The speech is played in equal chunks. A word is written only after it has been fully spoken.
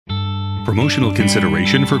Promotional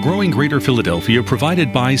consideration for growing Greater Philadelphia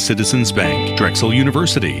provided by Citizens Bank, Drexel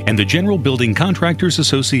University, and the General Building Contractors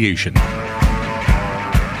Association.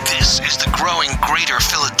 This is the Growing Greater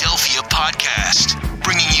Philadelphia podcast,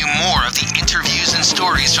 bringing you more of the interviews and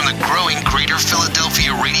stories from the Growing Greater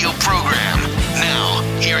Philadelphia radio program. Now,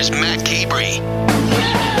 here's Matt Cabrey.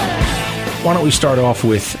 Why don't we start off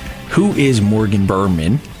with who is Morgan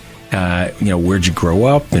Berman? Where'd you grow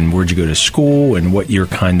up and where'd you go to school and what your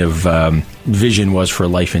kind of vision was for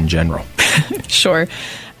life in general? Sure.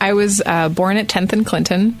 I was born at 10th and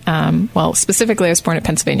Clinton. Specifically, I was born at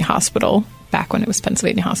Pennsylvania Hospital, back when it was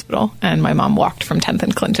Pennsylvania Hospital, and my mom walked from 10th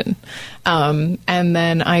and Clinton. And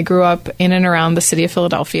then I grew up in and around the city of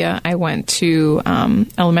Philadelphia. I went to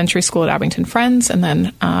elementary school at Abington Friends and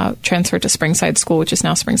then transferred to Springside School, which is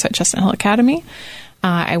now Springside Chestnut Hill Academy.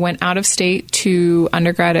 I went out of state to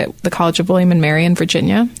undergrad at the College of William and Mary in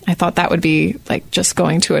Virginia. I thought that would be like just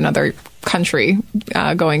going to another country,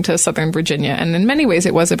 going to Southern Virginia. And in many ways,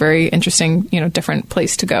 it was a very interesting, different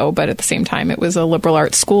place to go. But at the same time, it was a liberal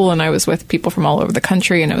arts school, and I was with people from all over the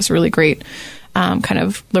country, and it was a really great kind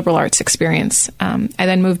of liberal arts experience. I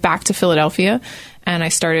then moved back to Philadelphia, and I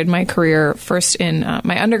started my career first in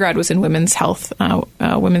my undergrad was in women's health,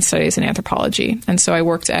 women's studies and anthropology. And so I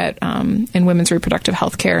worked at in women's reproductive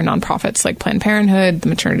health care nonprofits like Planned Parenthood, the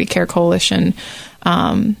Maternity Care Coalition,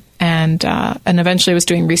 and eventually was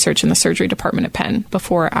doing research in the surgery department at Penn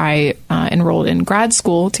before I enrolled in grad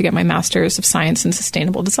school to get my master's of science in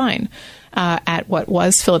sustainable design at what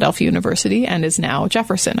was Philadelphia University and is now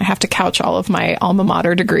Jefferson. I have to couch all of my alma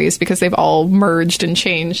mater degrees because they've all merged and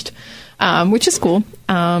changed, which is cool.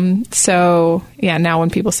 Now when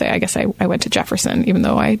people say, I guess I went to Jefferson, even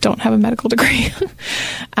though I don't have a medical degree.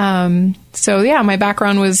 My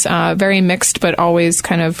background was very mixed, but always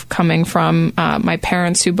kind of coming from my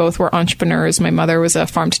parents, who both were entrepreneurs. My mother was a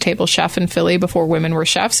farm-to-table chef in Philly before women were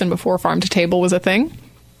chefs and before farm-to-table was a thing.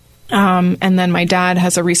 And then my dad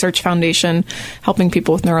has a research foundation helping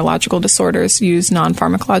people with neurological disorders use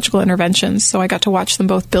non-pharmacological interventions. So I got to watch them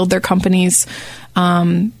both build their companies,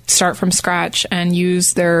 start from scratch, and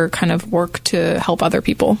use their kind of work to help other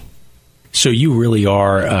people. So you really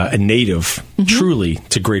are a native, truly,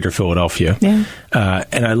 to Greater Philadelphia. Yeah.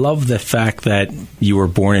 And I love the fact that you were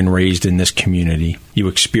born and raised in this community. You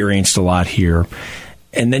experienced a lot here.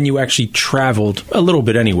 And then you actually traveled a little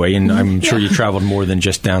bit anyway, and I'm sure you traveled more than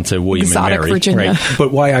just down to William Exotic and Mary. Virginia. Right?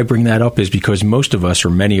 But why I bring that up is because most of us, or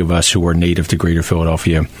many of us who are native to Greater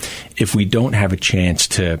Philadelphia, if we don't have a chance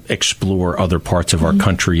to explore other parts of our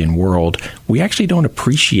country and world, we actually don't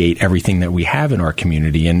appreciate everything that we have in our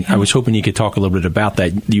community. And I was hoping you could talk a little bit about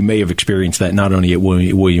that. You may have experienced that not only at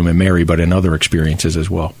William and Mary, but in other experiences as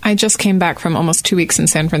well. I just came back from almost 2 weeks in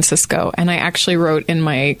San Francisco, and I actually wrote in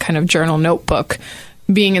my kind of journal notebook,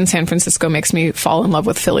 being in San Francisco makes me fall in love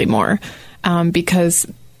with Philly more, because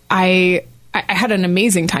I had an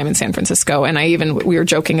amazing time in San Francisco, and we were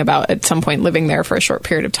joking about at some point living there for a short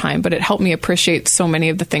period of time, but it helped me appreciate so many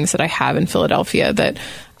of the things that I have in Philadelphia, that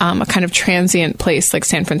a kind of transient place like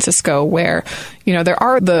San Francisco where, there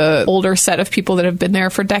are the older set of people that have been there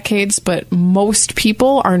for decades, but most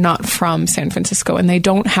people are not from San Francisco, and they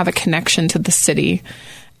don't have a connection to the city,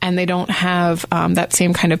 and they don't have that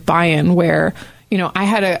same kind of buy-in where, I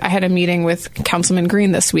had a meeting with Councilman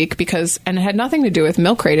Green this week and it had nothing to do with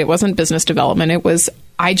MilkCrate. It wasn't business development. It was,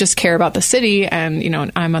 I just care about the city, and,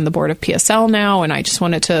 I'm on the board of PSL now, and I just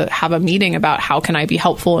wanted to have a meeting about how can I be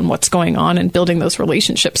helpful and what's going on and building those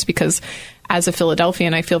relationships, because as a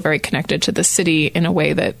Philadelphian, I feel very connected to the city in a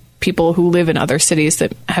way that people who live in other cities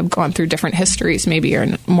that have gone through different histories maybe are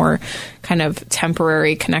in more kind of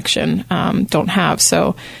temporary connection, don't have.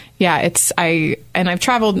 So yeah, I've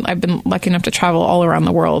traveled, I've been lucky enough to travel all around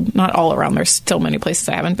the world, not all around, there's still many places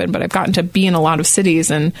I haven't been, but I've gotten to be in a lot of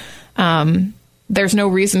cities, and there's no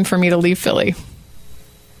reason for me to leave Philly.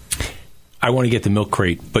 I want to get the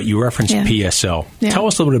MilkCrate, but you referenced PSL. Yeah. Tell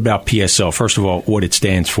us a little bit about PSL. First of all, what it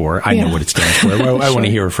stands for. I know what it stands for. I want to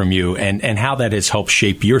hear it from you, and how that has helped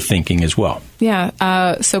shape your thinking as well. Yeah.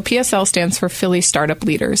 So PSL stands for Philly Startup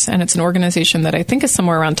Leaders, and it's an organization that I think is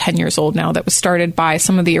somewhere around 10 years old now, that was started by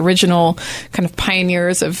some of the original kind of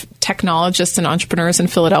pioneers of technologists and entrepreneurs in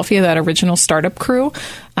Philadelphia, that original startup crew.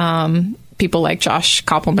 People like Josh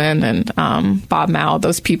Koppelman and Bob Mao.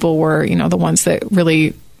 Those people were, the ones that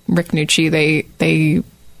really... Rick Nucci, they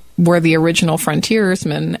were the original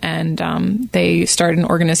frontiersmen, and they started an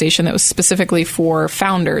organization that was specifically for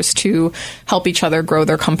founders to help each other grow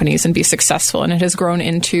their companies and be successful. And it has grown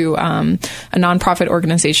into a nonprofit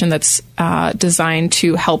organization that's designed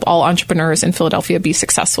to help all entrepreneurs in Philadelphia be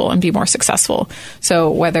successful and be more successful.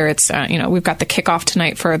 So whether it's, we've got the kickoff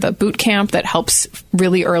tonight for the boot camp that helps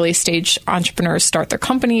really early stage entrepreneurs start their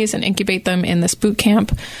companies and incubate them in this boot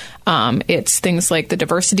camp. It's things like the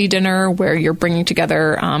diversity dinner, where you're bringing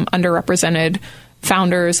together underrepresented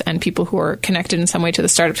founders and people who are connected in some way to the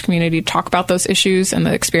startup community to talk about those issues and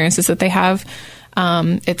the experiences that they have.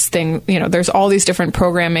 There's all these different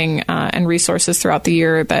programming and resources throughout the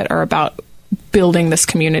year that are about building this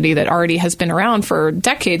community that already has been around for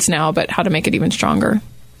decades now, but how to make it even stronger.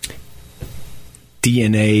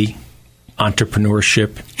 DNA,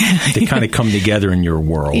 entrepreneurship, they kind of come together in your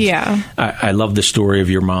world. Yeah. I love the story of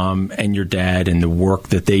your mom and your dad and the work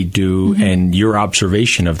that they do and your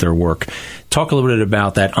observation of their work. Talk a little bit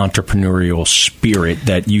about that entrepreneurial spirit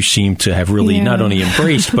that you seem to have really not only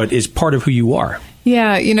embraced, but is part of who you are.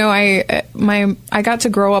 Yeah, I got to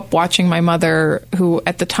grow up watching my mother, who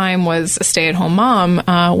at the time was a stay-at-home mom.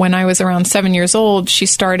 When I was around 7 years old, she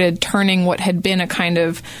started turning what had been a kind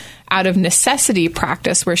of out of necessity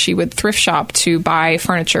practice where she would thrift shop to buy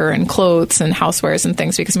furniture and clothes and housewares and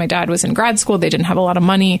things, because my dad was in grad school. They didn't have a lot of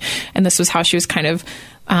money. And this was how she was kind of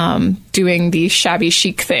doing the shabby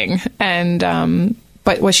chic thing. And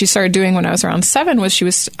but what she started doing when I was around 7 was she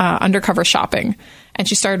was undercover shopping. And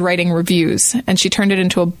she started writing reviews, and she turned it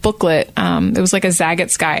into a booklet. It was like a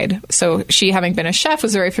Zagat's guide. So she, having been a chef,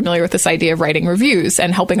 was very familiar with this idea of writing reviews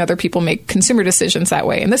and helping other people make consumer decisions that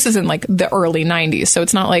way. And this is in like the early 90s. So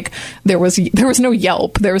it's not like there was no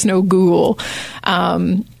Yelp, there was no Google.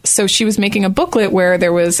 So she was making a booklet where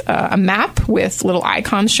there was a map with little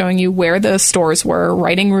icons showing you where the stores were,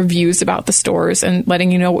 writing reviews about the stores, and letting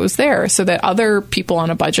you know what was there so that other people on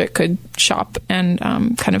a budget could shop and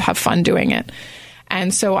kind of have fun doing it.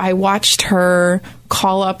 And so I watched her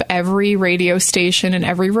call up every radio station and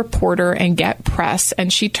every reporter and get press.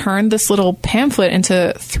 And she turned this little pamphlet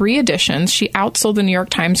into 3 editions. She outsold the New York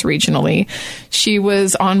Times regionally. She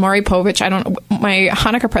was on Maury Povich. My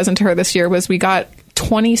Hanukkah present to her this year was we got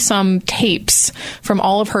 20-some tapes from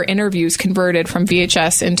all of her interviews converted from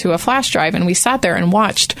VHS into a flash drive. And we sat there and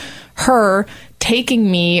watched her taking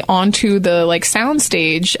me onto the sound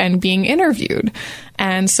stage and being interviewed.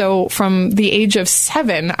 And so from the age of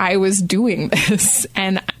 7, I was doing this.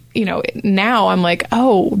 And, now I'm like,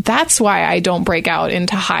 oh, that's why I don't break out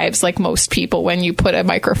into hives like most people when you put a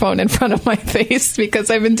microphone in front of my face, because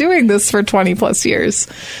I've been doing this for 20 plus years.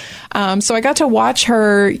 So I got to watch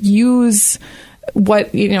her use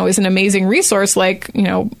what, is an amazing resource like,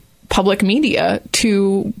 public media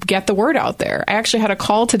to get the word out there. I actually had a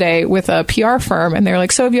call today with a PR firm, and they're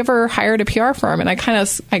like, so have you ever hired a PR firm? And I kind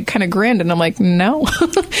of grinned, and I'm like, no,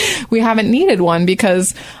 we haven't needed one,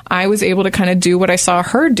 because I was able to kind of do what I saw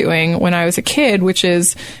her doing when I was a kid, which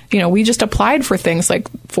is, we just applied for things like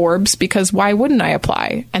Forbes, because why wouldn't I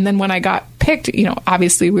apply? And then when I got picked,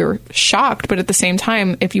 obviously we were shocked, but at the same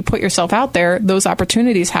time, if you put yourself out there, those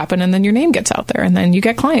opportunities happen, and then your name gets out there, and then you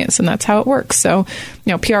get clients, and that's how it works. So,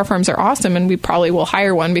 PR firms are awesome, and we probably will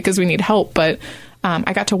hire one because we need help. But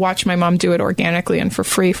I got to watch my mom do it organically and for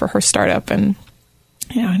free for her startup, and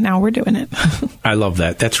now we're doing it. I love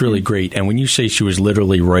that. That's really great. And when you say she was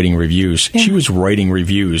literally writing reviews, she was writing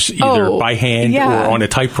reviews either by hand or on a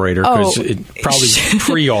typewriter, because it probably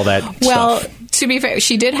pre all that stuff. To be fair,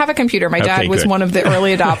 she did have a computer. My dad was one of the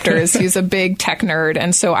early adopters. He's a big tech nerd,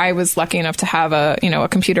 and so I was lucky enough to have a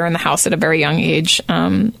computer in the house at a very young age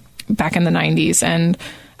back in the 90s. And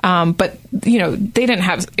but they didn't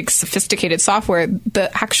have sophisticated software. The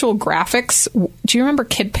actual graphics. Do you remember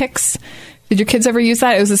KidPix? Did your kids ever use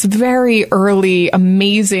that? It was this very early,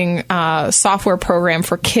 amazing software program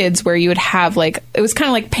for kids where you would have it was kind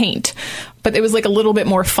of like Paint, but it was a little bit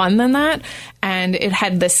more fun than that. And it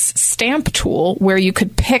had this stamp tool where you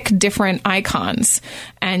could pick different icons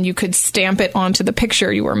and you could stamp it onto the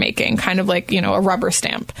picture you were making, kind of like, a rubber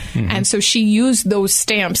stamp. Mm-hmm. And so she used those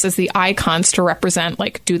stamps as the icons to represent,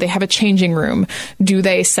 do they have a changing room? Do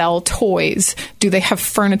they sell toys? Do they have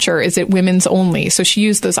furniture? Is it women's only? So she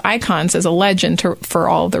used those icons as a legend for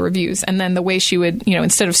all of the reviews. And then the way she would,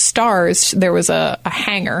 instead of stars, there was a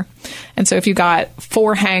hanger. And so if you got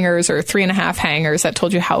 4 hangers or 3.5 hangers, that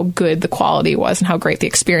told you how good the quality was and how great the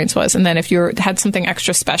experience was. And then if you had something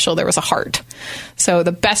extra special, there was a heart. So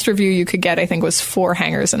the best review you could get, I think, was 4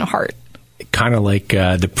 hangers and a heart. Kind of like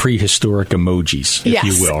the prehistoric emojis, if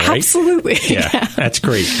you will, right? Absolutely. Yeah, that's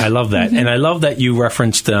great. I love that. And I love that you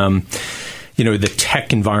referenced the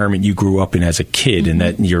tech environment you grew up in as a kid, and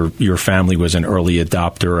that your family was an early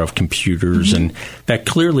adopter of computers, and that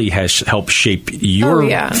clearly has helped shape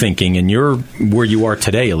your thinking and where you are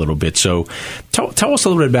today a little bit. So tell us a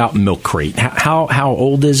little bit about MilkCrate. How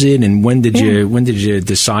old is it, and when did you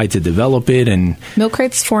decide to develop it? And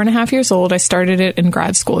MilkCrate's 4.5 years old. I started it in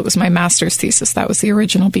grad school. It was my master's thesis. That was the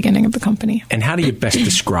original beginning of the company. And how do you best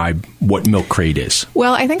describe what MilkCrate is?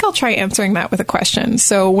 Well, I think I'll try answering that with a question.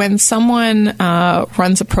 So when someone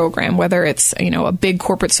runs a program, whether it's a big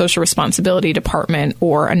corporate social responsibility department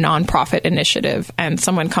or a nonprofit initiative, and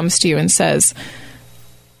someone comes to you and says,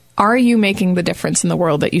 "Are you making the difference in the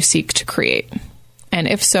world that you seek to create? And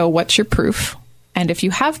if so, what's your proof? And if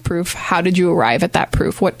you have proof, how did you arrive at that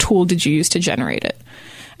proof? What tool did you use to generate it?"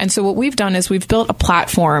 And so what we've done is we've built a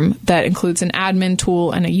platform that includes an admin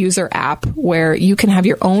tool and a user app where you can have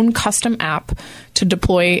your own custom app to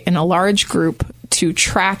deploy in a large group to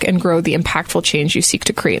track and grow the impactful change you seek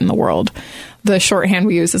to create in the world. The shorthand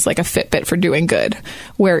we use is like a Fitbit for doing good,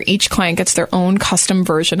 where each client gets their own custom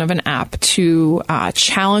version of an app to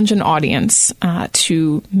challenge an audience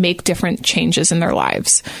to make different changes in their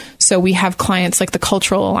lives. So we have clients like the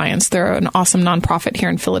Cultural Alliance. They're an awesome nonprofit here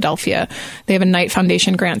in Philadelphia. They have a Knight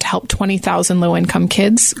Foundation grant to help 20,000 low-income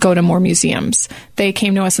kids go to more museums. They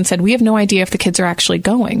came to us and said, "We have no idea if the kids are actually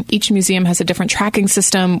going. Each museum has a different tracking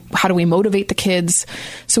system. How do we motivate the kids?"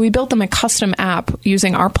 So we built them a custom app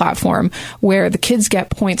using our platform where the kids get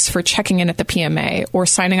points for checking in at the PMA or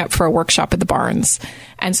signing up for a workshop at the Barnes.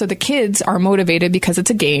 And so the kids are motivated because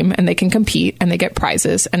it's a game and they can compete and they get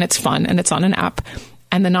prizes and it's fun and it's on an app.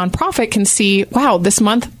 And the nonprofit can see, wow, this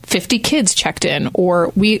month 50 kids checked in,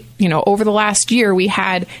 or over the last year we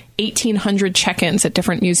had 1,800 check-ins at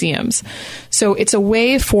different museums. So it's a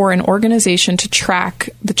way for an organization to track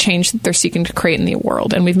the change that they're seeking to create in the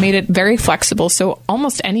world. And we've made it very flexible. So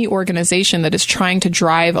almost any organization that is trying to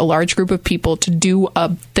drive a large group of people to do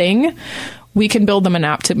a thing, we can build them an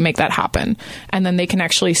app to make that happen. And then they can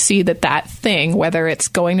actually see that thing, whether it's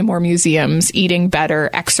going to more museums, eating better,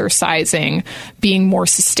 exercising, being more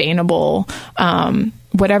sustainable,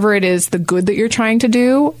 whatever it is, the good that you're trying to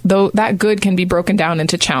do, though that good can be broken down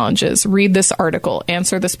into challenges. Read this article,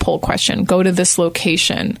 answer this poll question, go to this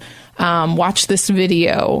location, watch this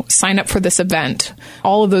video, sign up for this event.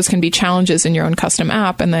 All of those can be challenges in your own custom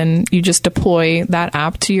app, and then you just deploy that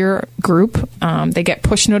app to your group. They get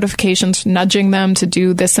push notifications nudging them to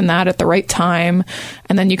do this and that at the right time,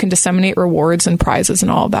 and then you can disseminate rewards and prizes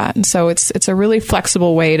and all of that. And so it's a really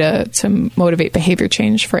flexible way to motivate behavior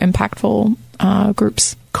change for impactful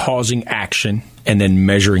groups. Causing action and then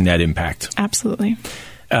measuring that impact. Absolutely.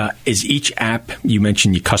 Is each app, you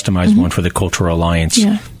mentioned you customized one for the Cultural Alliance.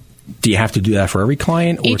 Yeah. Do you have to do that for every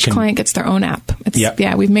client? Or each client gets their own app.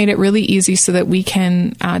 Yeah, we've made it really easy so that we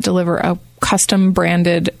can deliver a custom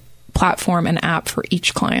branded platform and app for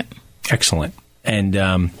each client. Excellent. And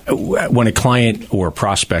when a client or a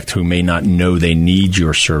prospect who may not know they need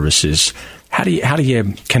your services, how do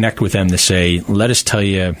you connect with them to say, let us tell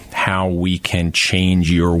you how we can change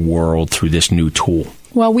your world through this new tool?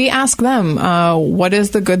 Well, we ask them, what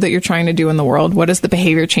is the good that you're trying to do in the world? What is the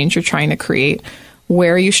behavior change you're trying to create?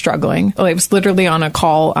 Where are you struggling? I was literally on a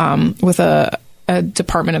call with a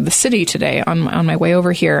department of the city today on my way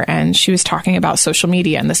over here, and she was talking about social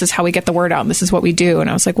media, and this is how we get the word out, and this is what we do. And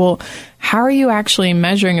I was like, well, how are you actually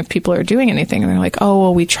measuring if people are doing anything? And they're like, oh,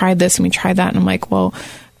 well, we tried this and we tried that. And I'm like, well,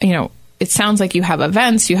 it sounds like you have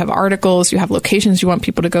events, you have articles, you have locations you want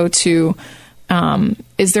people to go to.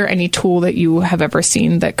 Is there any tool that you have ever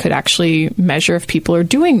seen that could actually measure if people are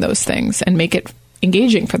doing those things and make it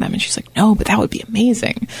engaging for them? And she's like, no, but that would be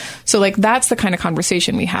amazing. So that's the kind of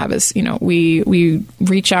conversation we have is, we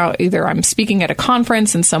reach out, either I'm speaking at a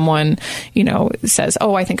conference and someone, says,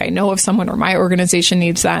 oh, I think I know of someone or my organization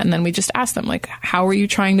needs that. And then we just ask them, how are you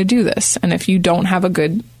trying to do this? And if you don't have a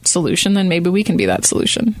good solution, then maybe we can be that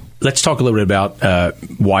solution. Let's talk a little bit about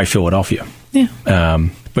why Philadelphia. Yeah.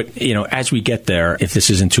 But, as we get there, if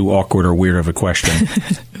this isn't too awkward or weird of a question,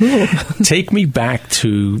 take me back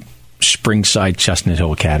to Springside Chestnut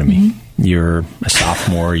Hill Academy. Mm-hmm. You're a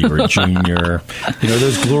sophomore, you're a junior,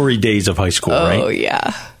 those glory days of high school, right? Oh,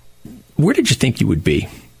 yeah. Where did you think you would be?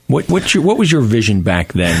 What was your vision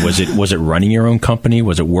back then? Was it running your own company?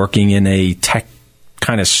 Was it working in a tech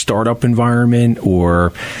kind of startup environment,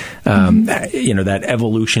 or that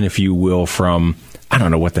evolution, if you will, from I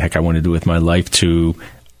don't know what the heck I want to do with my life to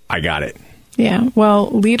I got it? Yeah.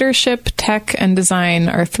 Well, leadership, tech, and design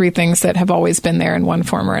are three things that have always been there in one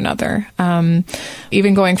form or another.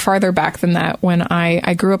 Even going farther back than that, when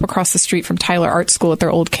I grew up across the street from Tyler Art School at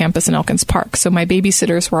their old campus in Elkins Park. So my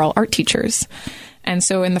babysitters were all art teachers. And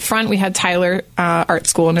so in the front, we had Tyler Art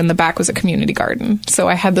School, and in the back was a community garden. So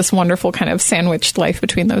I had this wonderful kind of sandwiched life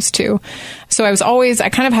between those two. So I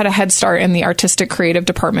kind of had a head start in the artistic creative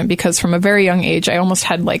department, because from a very young age, I almost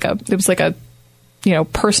had it was like a,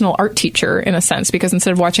 personal art teacher in a sense, because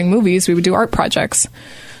instead of watching movies, we would do art projects.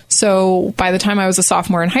 So by the time I was a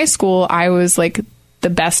sophomore in high school, I was like the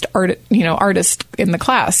best artist in the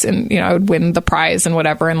class, and I would win the prize and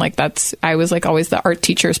whatever, and I was like always the art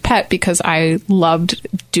teacher's pet, because I loved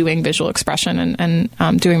doing visual expression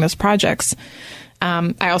and doing those projects.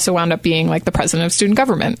 I also wound up being like the president of student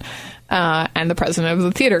government and the president of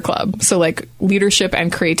the theater club. So like leadership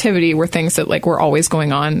and creativity were things that like were always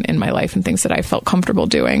going on in my life and things that I felt comfortable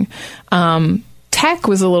doing. Tech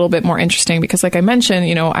was a little bit more interesting because, like I mentioned,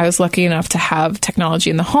 I was lucky enough to have technology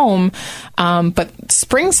in the home, but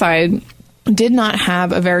Springside did not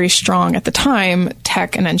have a very strong, at the time,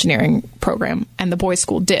 tech and engineering program, and the boys'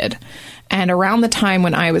 school did. And around the time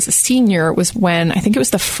when I was a senior was when I think it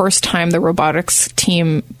was the first time the robotics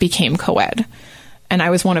team became co-ed. And I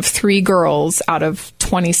was one of 3 girls out of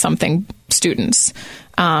 20-something students.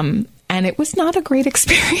 And it was not a great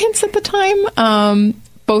experience at the time,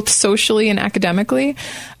 both socially and academically.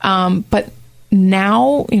 But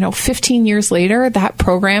now, 15 years later, that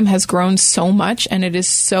program has grown so much, and it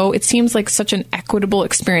seems like such an equitable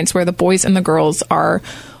experience where the boys and the girls are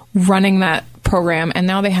running that program. And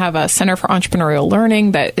now they have a Center for Entrepreneurial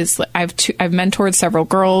Learning that is, I've mentored several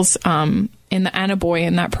girls in the Anna Boy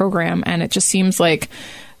in that program. And it just seems like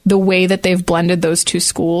the way that they've blended those two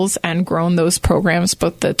schools and grown those programs,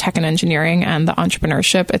 both the tech and engineering and the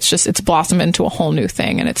entrepreneurship, it's blossomed into a whole new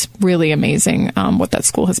thing. And it's really amazing what that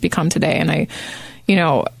school has become today. And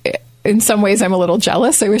in some ways, I'm a little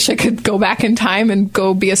jealous. I wish I could go back in time and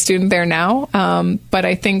go be a student there now. But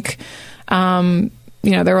I think,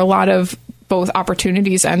 there are a lot of both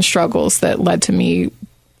opportunities and struggles that led to me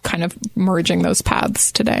kind of merging those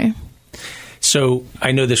paths today. So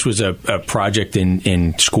I know this was a project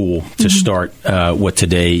in school to start what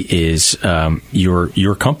today is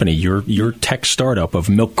your company, your tech startup of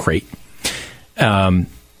MilkCrate.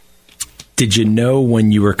 Did you know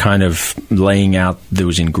when you were kind of laying out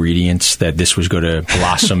those ingredients that this was going to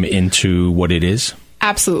blossom into what it is?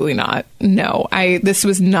 Absolutely not. No, this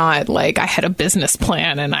was not like I had a business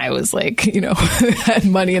plan and I was like, had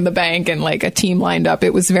money in the bank and like a team lined up.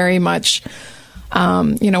 It was very much,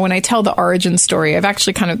 when I tell the origin story, I've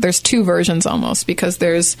actually there's 2 versions almost, because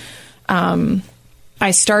there's,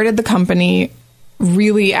 I started the company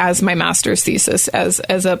really as my master's thesis,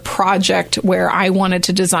 as a project where I wanted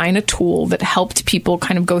to design a tool that helped people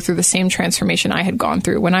kind of go through the same transformation I had gone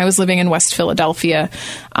through. When I was living in West Philadelphia,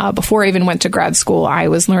 before I even went to grad school, I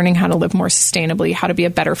was learning how to live more sustainably, how to be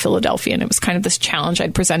a better Philadelphian. It was kind of this challenge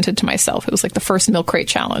I'd presented to myself. It was like the first MilkCrate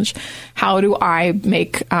challenge. How do I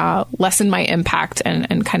lessen my impact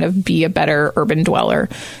and kind of be a better urban dweller?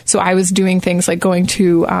 So I was doing things like going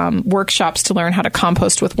to workshops to learn how to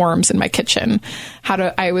compost with worms in my kitchen.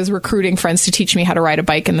 I was recruiting friends to teach me how to ride a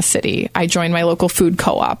bike in the city. I joined my local food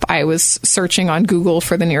co-op. I was searching on Google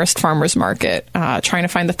for the nearest farmer's market, trying to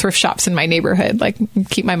find the thrift shops in my neighborhood, like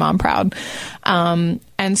keep my mom proud. And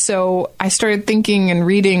so I started thinking and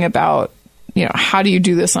reading about, how do you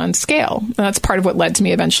do this on scale? And that's part of what led to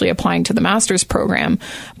me eventually applying to the master's program.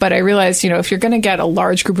 But I realized, if you're going to get a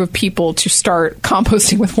large group of people to start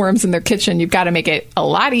composting with worms in their kitchen, you've got to make it a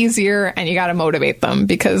lot easier and you got to motivate them,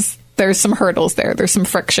 because there's some hurdles there. There's some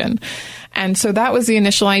friction. And so that was the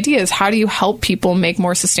initial idea, is how do you help people make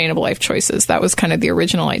more sustainable life choices? That was kind of the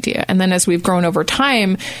original idea. And then as we've grown over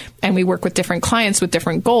time and we work with different clients with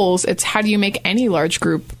different goals, it's how do you make any large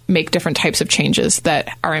group make different types of changes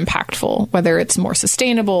that are impactful, whether it's more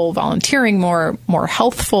sustainable, volunteering more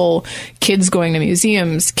healthful, kids going to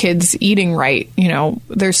museums, kids eating right.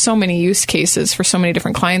 There's so many use cases for so many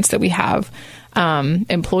different clients that we have,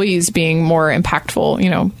 employees being more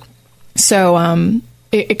impactful, So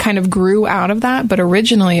it kind of grew out of that. But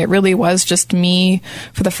originally, it really was just me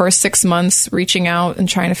for the first 6 months reaching out and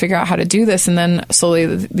trying to figure out how to do this. And then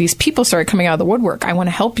slowly these people started coming out of the woodwork. I want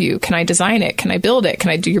to help you. Can I design it? Can I build it? Can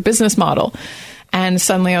I do your business model? And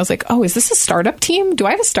suddenly I was like, oh, is this a startup team? Do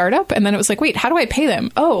I have a startup? And then it was like, wait, how do I pay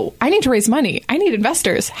them? Oh, I need to raise money. I need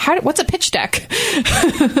investors. What's a pitch deck?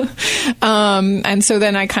 And so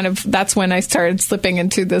then that's when I started slipping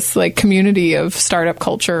into this like community of startup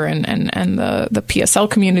culture and the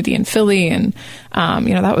PSL community in Philly. And,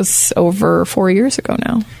 that was over 4 years ago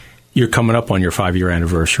now. You're coming up on your 5-year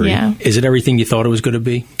anniversary. Yeah. Is it everything you thought it was going to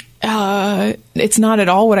be? It's not at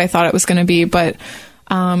all what I thought it was going to be, but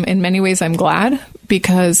in many ways, I'm glad,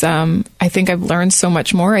 because I think I've learned so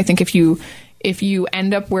much more. I think if you if you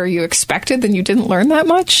end up where you expected, then you didn't learn that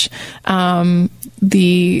much.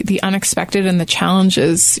 The unexpected and the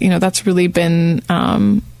challenges, that's really been,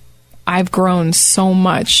 I've grown so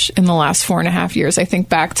much in the last 4.5 years. I think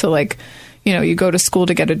back to you go to school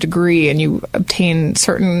to get a degree and you obtain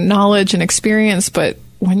certain knowledge and experience, but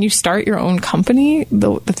when you start your own company,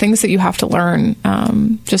 the things that you have to learn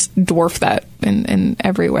just dwarf that in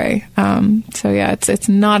every way. It's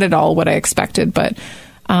not at all what I expected, but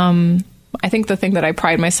I think the thing that I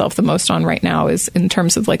pride myself the most on right now is in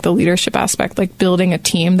terms of the leadership aspect, building a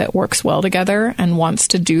team that works well together and wants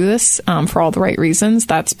to do this for all the right reasons.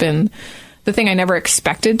 That's been the thing I never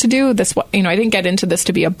expected to do. I didn't get into this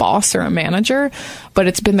to be a boss or a manager, but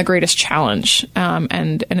it's been the greatest challenge.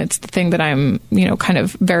 And it's the thing that I'm, kind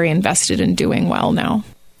of very invested in doing well now.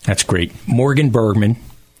 That's great. Morgan Berman,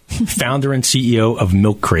 founder and CEO of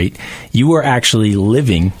MilkCrate. You are actually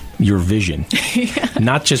living your vision,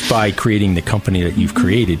 not just by creating the company that you've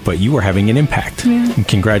created, but you are having an impact. Yeah. And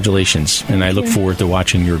congratulations. And I look forward to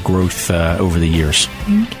watching your growth over the years.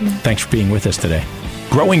 Thank you. Thanks for being with us today.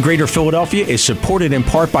 Growing Greater Philadelphia is supported in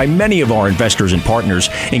part by many of our investors and partners,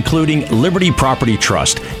 including Liberty Property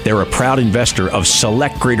Trust. They're a proud investor of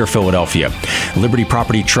Select Greater Philadelphia. Liberty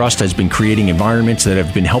Property Trust has been creating environments that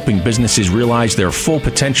have been helping businesses realize their full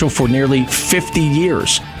potential for nearly 50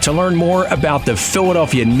 years. To learn more about the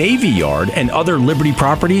Philadelphia Navy Yard and other Liberty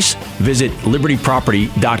properties, visit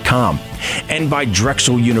libertyproperty.com. And by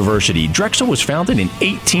Drexel University. Drexel was founded in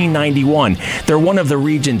 1891. They're one of the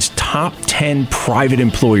region's top 10 private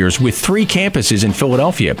employers with 3 campuses in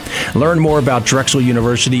Philadelphia. Learn more about Drexel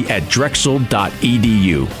University at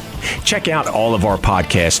drexel.edu. Check out all of our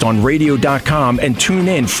podcasts on radio.com and tune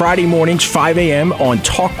in Friday mornings, 5 a.m. on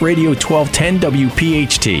Talk Radio 1210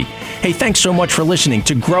 WPHT. Hey, thanks so much for listening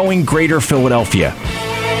to Growing Greater Philadelphia.